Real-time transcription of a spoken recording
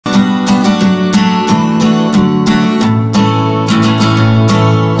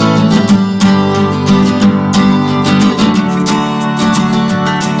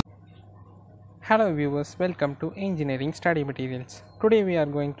Hello viewers, welcome to Engineering Study Materials. Today we are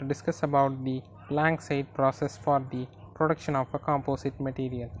going to discuss about the Lanxide process for the production of a composite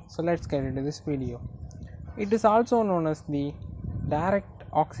material. So let's get into this video. It is also known as the direct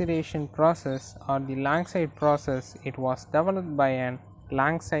oxidation process or the Lanxide process. It was developed by an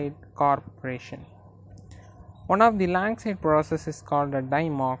Lanxide corporation. One of the Lanxide process is called a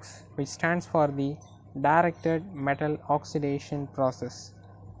DIMOX, which stands for the directed metal oxidation process.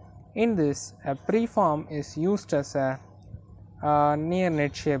 In this, a preform is used as a near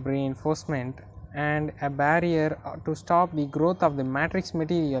net shape reinforcement, and a barrier to stop the growth of the matrix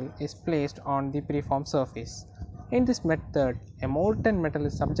material is placed on the preform surface. In this method, a molten metal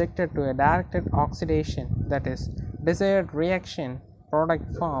is subjected to a directed oxidation, that is, desired reaction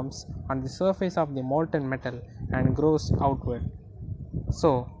product forms on the surface of the molten metal and grows outward.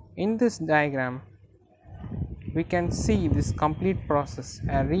 So, in this diagram, we can see this complete process.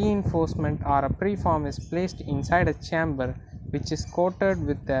 A reinforcement or a preform is placed inside a chamber which is coated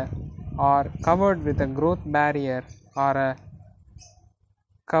with or covered with a growth barrier or a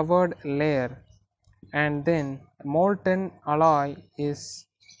covered layer, and then molten alloy is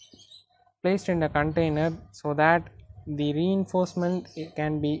placed in a container so that the reinforcement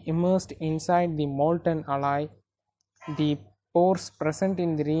can be immersed inside the molten alloy. The pores present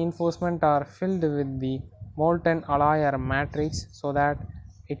in the reinforcement are filled with the molten alloy or matrix so that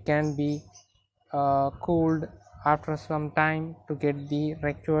it can be cooled after some time to get the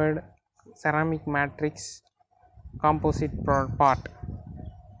required ceramic matrix composite part.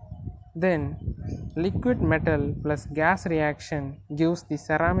 Then liquid metal plus gas reaction gives the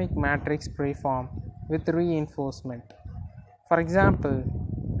ceramic matrix preform with reinforcement. For example,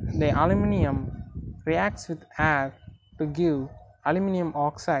 the aluminium reacts with air to give aluminium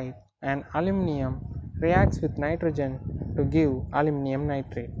oxide, and aluminium reacts with nitrogen to give aluminium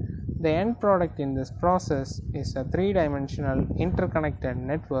nitrate. The end product in this process is a three-dimensional interconnected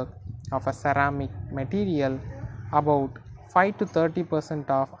network of a ceramic material, about 5 to 30%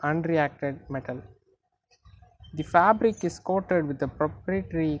 of unreacted metal. The fabric is coated with a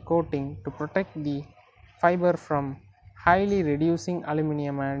proprietary coating to protect the fiber from highly reducing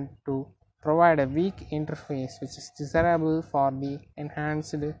aluminium and to provide a weak interface which is desirable for the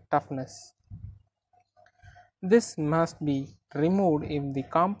enhanced toughness. This must be removed if the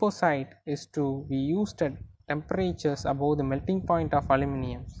composite is to be used at temperatures above the melting point of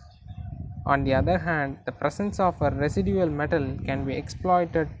aluminium. On the other hand, the presence of a residual metal can be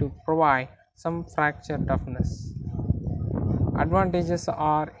exploited to provide some fracture toughness. Advantages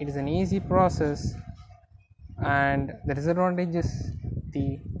are it is an easy process, and the disadvantage is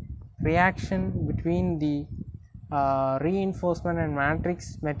the reaction between the reinforcement and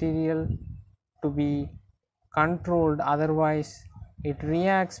matrix material to be controlled, otherwise it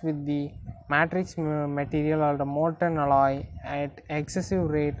reacts with the matrix material or the molten alloy at excessive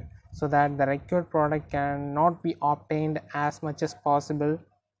rate so that the required product cannot be obtained as much as possible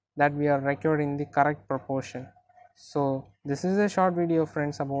that we are required in the correct proportion. So this is a short video,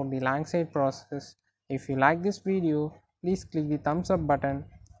 friends, about the Lanxide process. If you like this video, please click the thumbs up button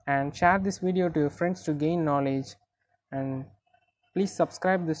and share this video to your friends to gain knowledge, and please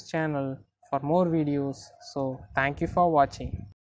subscribe this channel for more videos. So thank you for watching.